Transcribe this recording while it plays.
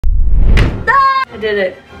I did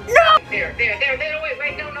it. No! There,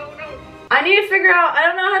 wait, no. I need to figure out, I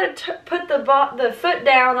don't know how to put the foot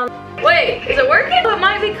down on. Wait, is it working? It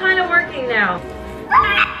might be kind of working now.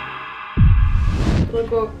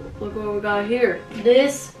 Look what we got here.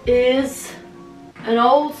 This is an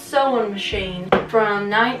old sewing machine from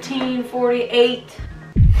 1948.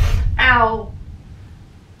 Ow.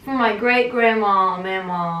 From my great-grandma,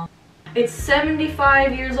 Mama. It's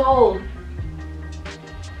 75 years old,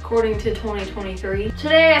 according to 2023.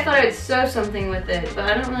 Today I thought I would sew something with it,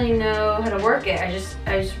 but I don't really know how to work it. I just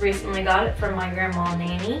recently got it from my grandma,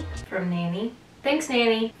 Nanny. From Nanny. Thanks,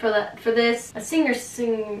 Nanny, for this. A singer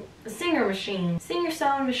sewing machine.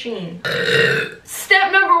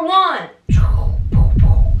 Step number 1.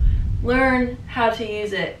 Learn how to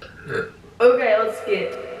use it. Okay, let's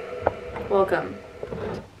get. Welcome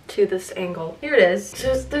to this angle. Here it is.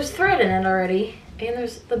 There's thread in it already, and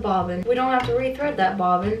there's the bobbin. We don't have to rethread that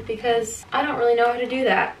bobbin because I don't really know how to do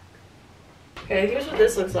that. Okay, here's what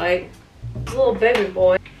this looks like. It's a little baby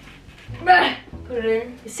boy. Put it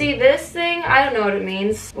in. You see this thing? I don't know what it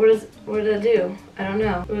means. What did it do? I don't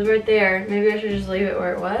know. It was right there. Maybe I should just leave it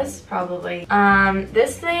where it was? Probably.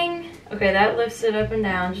 This thing, okay, that lifts it up and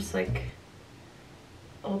down just like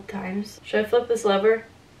old times. Should I flip this lever?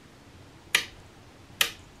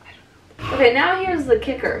 Okay, now here's the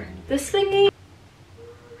kicker. This thingy.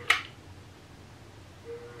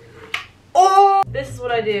 Oh! This is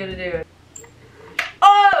what I do to do it.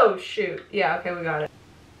 Oh, shoot. Yeah, okay, we got it.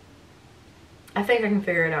 I think I can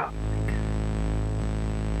figure it out.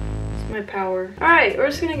 It's my power. Alright, we're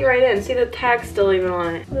just gonna get right in. See, the tag's still even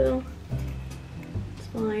on it. Well, it's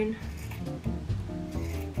fine.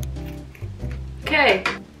 Okay.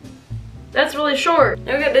 That's really short.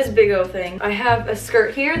 Now we got this big old thing. I have a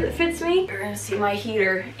skirt here that fits me. You're gonna see my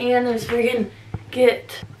heater. And there's friggin'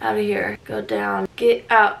 get out of here. Go down. Get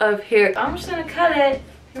out of here. I'm just gonna cut it.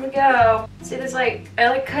 Here we go. See, there's I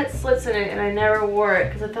cut slits in it and I never wore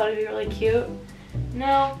it because I thought it'd be really cute.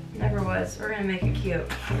 No, never was. We're gonna make it cute.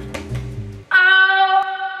 Oh!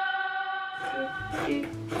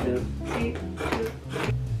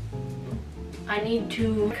 I need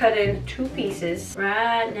to cut in 2 pieces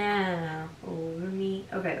right now. Over me.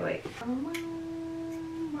 Okay, wait.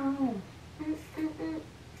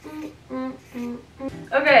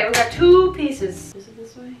 Okay, we got 2 pieces. Is it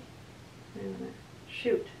this way? Wait a minute.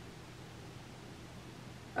 Shoot.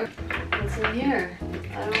 Okay, what's in here?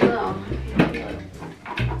 I don't know.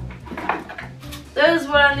 This is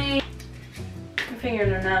what I need. My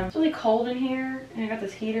fingers are numb. It's really cold in here, and I got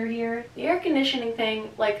this heater here. The air conditioning thing,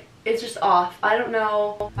 it's just off. I don't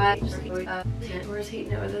know. Where's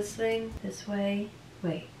heating it with this thing? This way.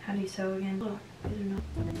 Wait, how do you sew again? Oh, these are not.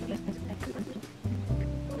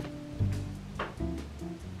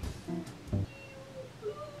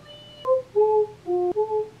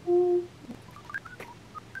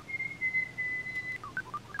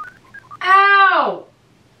 Ow!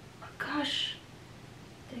 Gosh.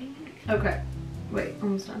 Dang it. Okay. Wait,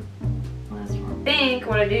 almost done. Last one. I think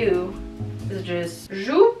what I do is just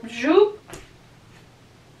zoop, zoop.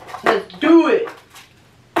 Let's do it.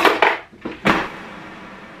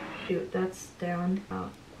 Shoot, that's down. Oh,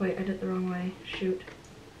 wait, I did it the wrong way. Shoot.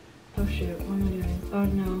 Oh shoot, what am I doing? Oh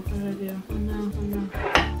no, what did I do? Oh no, oh no.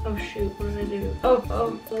 Oh shoot, what did I do? Oh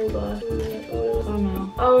gosh. Oh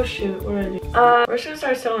no. Oh shoot, what did I do? We're just gonna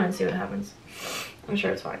start sewing and see what happens. I'm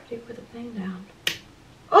sure it's fine. How do you put the thing down?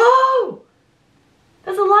 Oh!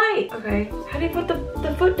 That's a light! Okay, how do you put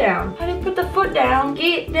the foot down? How do you put the foot down?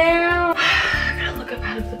 Get down! I gotta look up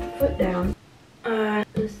how to put the foot down.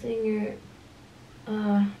 This thing here.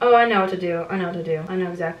 Oh, I know what to do. I know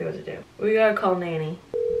exactly what to do. We gotta call Nanny.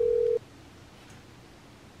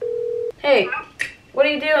 Hey, what are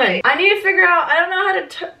you doing? I need to figure out, I don't know how to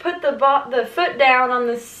put the foot down on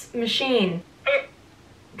this machine.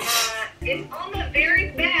 It's on the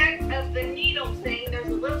very back of the needle thing. There's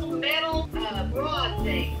a little metal rod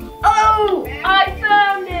thing. Oh, I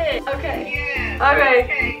found it. Okay. Yeah. Okay.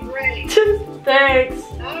 Okay, great. Thanks.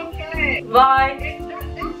 Okay. Bye.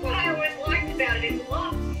 That's what I always liked about it. It's a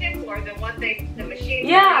lot simpler than what the machine.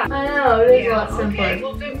 Yeah, I know. It is a lot simpler. Okay,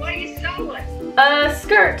 well then what are you sewing? A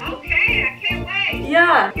skirt. Okay, I can't wait.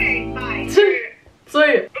 Yeah. Okay, bye. See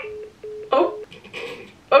ya. Oh.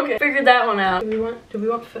 Okay. Figured that one out. Do we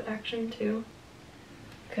want foot action too?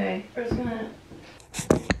 Okay. We're just gonna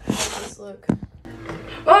make this look.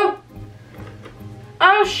 Oh!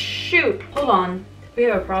 Oh shoot! Hold on. We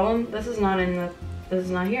have a problem. This is not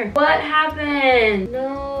here. What happened?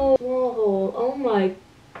 No. Small hole. Oh my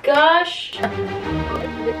gosh.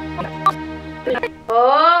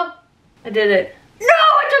 Oh! I did it. No!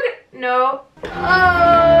 I took it! No. Oh,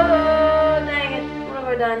 dang it.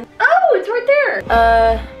 right there.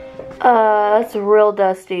 That's real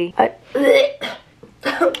dusty. Oh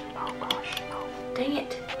gosh, oh, dang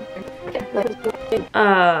it.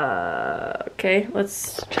 Okay,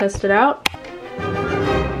 let's test it out.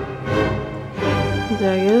 Is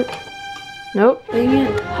that good? Nope, dang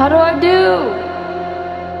it. How do I do?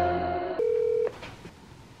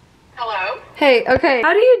 Hello? Hey, okay,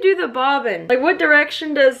 how do you do the bobbin? Like, what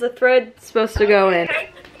direction does the thread supposed to go in?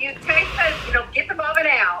 You take the, get the bobbin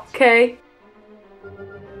out Okay.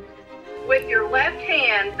 with your left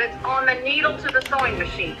hand that's on the needle to the sewing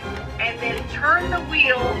machine. And then turn the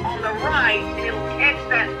wheel on the right and it'll catch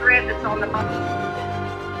that thread that's on the bottom.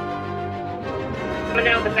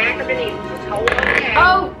 Now the back of the needle, just hold on down.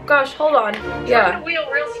 Oh gosh, hold on. Turn Yeah. the wheel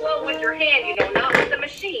real slow with your hand, not with the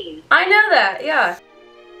machine. I know that, yeah.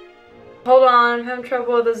 Hold on, I'm having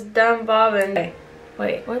trouble with this dumb bobbin. Okay.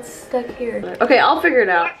 Wait, what's stuck here? Okay, I'll figure it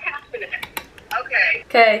out. What's happening? Okay.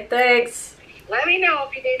 Okay, thanks. Let me know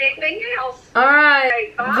if you need anything else. Alright.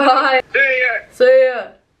 Okay, bye. Bye. See ya. See ya.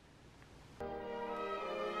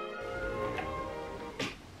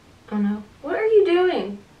 Oh no. What are you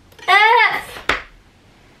doing? F!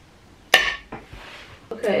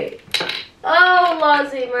 Okay. Oh,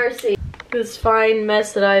 Lozzie, mercy. This fine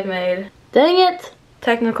mess that I've made. Dang it!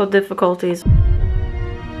 Technical difficulties.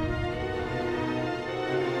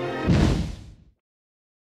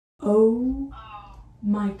 Oh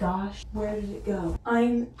my gosh, where did it go?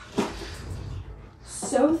 I'm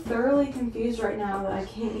so thoroughly confused right now that I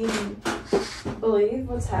can't even believe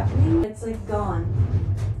what's happening. It's like gone.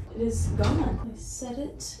 It is gone. I set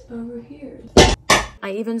it over here.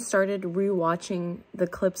 I even started rewatching the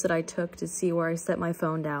clips that I took to see where I set my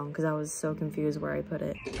phone down because I was so confused where I put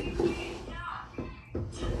it.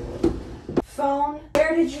 Phone,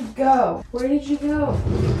 where did you go? Where did you go?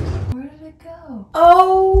 Where did it go?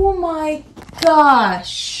 Oh my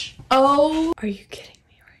gosh. Oh, are you kidding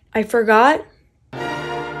me right now? I forgot.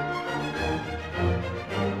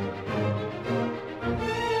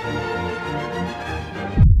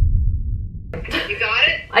 You got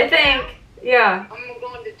it? I think, yeah. I'm gonna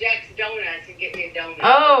go into Jack's Donuts and get me a donut.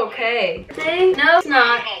 Oh, okay. Dang, no, it's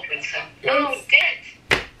not. I'm hoping so. Oh,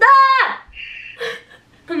 it. Ah!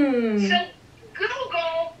 So,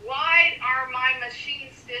 Google, why are my machine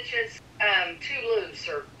stitches too loose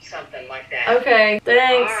or something like that? Okay,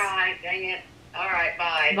 thanks. Alright, dang it. Alright,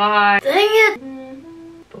 bye. Bye. Dang it!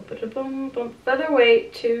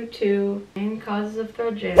 Featherweight 2-2. Main causes of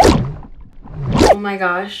thread jam. Oh my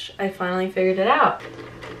gosh, I finally figured it out.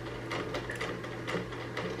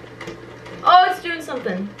 Oh, it's doing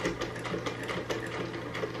something.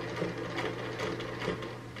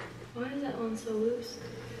 Why is that one so loose?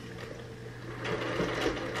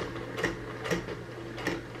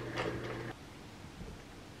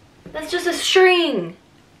 That's just a string.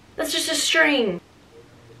 That's just a string.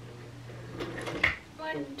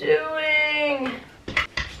 What am I doing?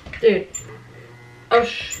 Dude. Oh,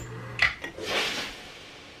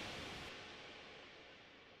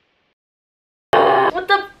 what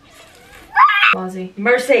the? Lozzie.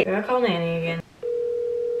 Mercy. I gotta call Nanny again.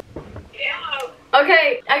 Yeah.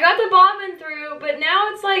 Okay, I got the bobbin through, but now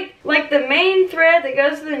it's like the main thread that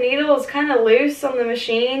goes to the needle is kind of loose on the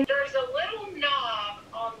machine. There's a little knob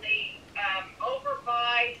on the over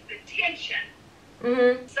by the tension.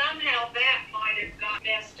 Mm-hmm. Somehow that might have got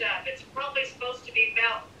messed up. It's probably supposed to be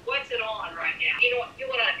about what's it on right now. You know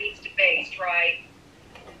what it needs to baste, right?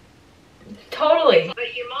 Totally.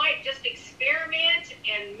 But you might just experiment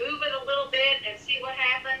and move it a little bit and see what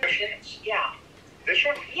happens. Yeah. This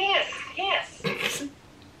one? Yes, yes.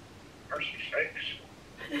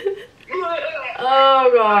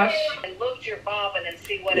 Oh gosh. And look your bobbin and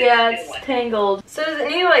see what Yeah, it's it's doing. tangled. So does it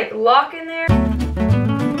need like lock in there?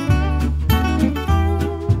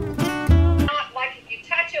 Not like if you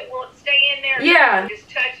touch it, will it stay in there? Yeah. If you just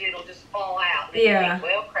touch it, it'll just fall out. And Yeah. you think,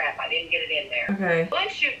 well, crap, I didn't get it in there. Okay.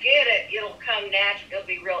 Once you get it, it'll come natural. It'll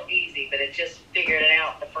be real easy, but it's just figuring it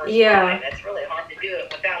out the first Yeah. time. That's really hard to do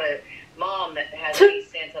it without a mom that has any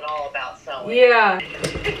sense at all about sewing. Yeah.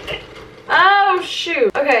 Oh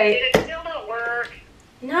shoot. Okay. Did it still not work?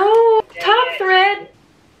 No. Dang Top it. thread.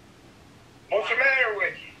 What's the matter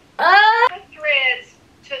with you? Put threads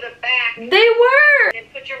to the back They were. and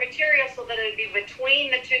put your material so that it'd be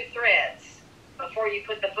between the two threads before you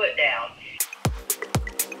put the foot down.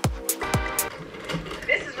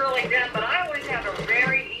 This is really dumb, but I always have a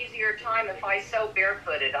very easier time if I sew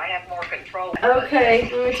barefooted. I have more control. Okay.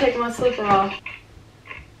 Let me take my slipper off.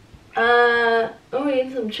 Oh, we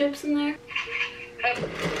need some chips in there.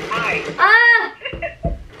 Hi. Ah!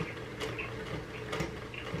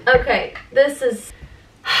 Okay, this is...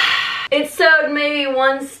 It sewed me. maybe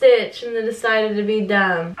one stitch and then decided to be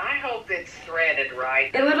dumb. I hope it's threaded right.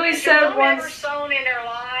 It literally Has said your mom one. ever sewn in her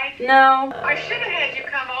life? No. I should have had you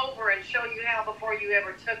come over and show you how before you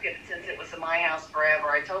ever took it, since it was in my house forever.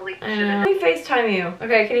 I totally should have. Let me FaceTime you.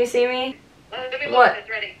 Okay, can you see me? Let me look What? at the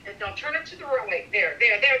threading. Don't turn it to the right. Wait, there.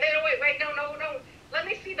 Wait, no. Let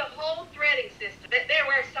me see the whole threading system. There,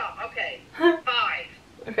 where it stopped. Okay. 5.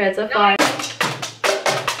 Okay, it's a 5.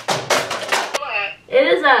 What? It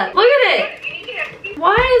is up. Look at it.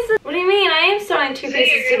 Why is it? What do you mean? I am sewing 2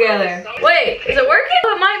 pieces together. Wait, is it working?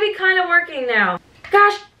 Oh, it might be kind of working now.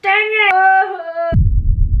 Gosh dang it.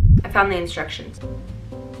 I found the instructions.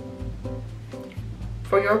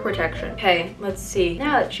 For your protection. Okay, let's see.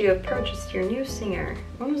 Now that you have purchased your new singer.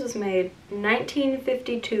 When was this made?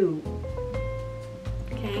 1952.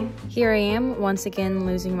 Okay. Here I am, once again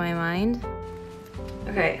losing my mind.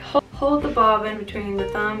 Okay, hold the bobbin between the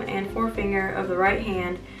thumb and forefinger of the right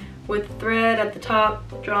hand with the thread at the top,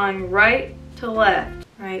 drawing right to left.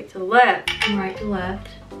 Right to left. Right to left.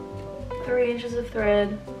 3 inches of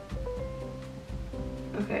thread.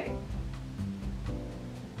 Okay.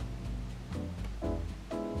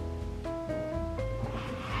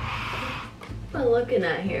 What am I looking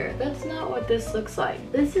at here? That's not what this looks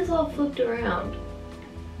like. This is all flipped around.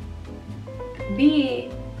 B.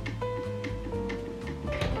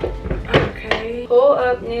 Okay. Pull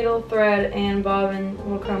up needle, thread, and bobbin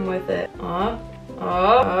will come with it. Up.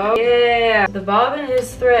 Yeah. The bobbin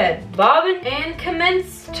is thread. Bobbin and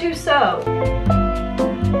commence to sew.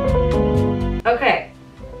 Okay.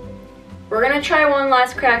 We're gonna try one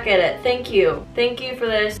last crack at it. Thank you. Thank you for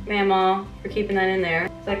this, Mama, for keeping that in there.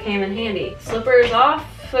 That came in handy. Slipper is off,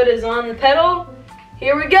 foot is on the pedal.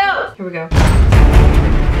 Here we go. Here we go.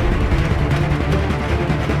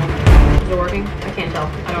 Is it working? I can't tell.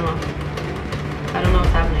 I don't know. I don't know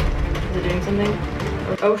what's happening. Is it doing something?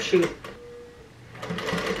 Oh shoot.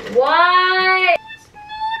 Why? It's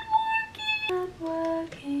not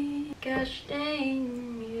working. Gosh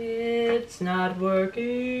dang, it's not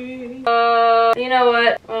working. You know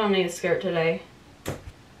what? I don't need a skirt today.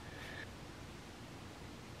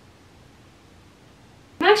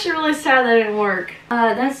 I'm actually really sad that it didn't work.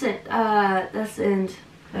 That's it. That's the end.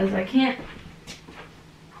 Because I can't.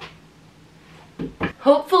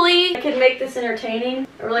 Hopefully I can make this entertaining.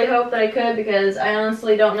 I really hope that I could, because I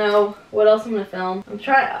honestly don't know what else I'm gonna film. I'm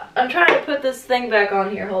trying to put this thing back on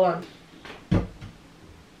here. Hold on.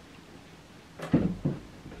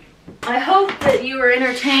 I hope that you were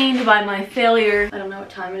entertained by my failure. I don't know what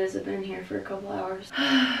time it is. I've been here for a couple hours.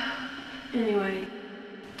 Anyway.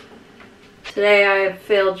 Today I have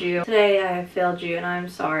failed you. Today I have failed you, and I'm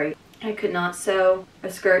sorry. I could not sew a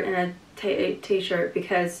skirt and a t-shirt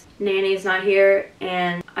because Nanny's not here,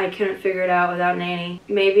 and I couldn't figure it out without Nanny.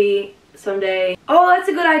 Maybe someday. Oh, that's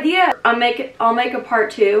a good idea. I'll make a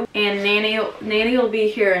part 2, and Nanny will be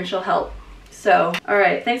here and she'll help. So, all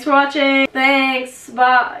right. Thanks for watching. Thanks.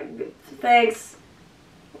 Bye. Thanks.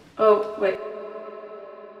 Oh, wait.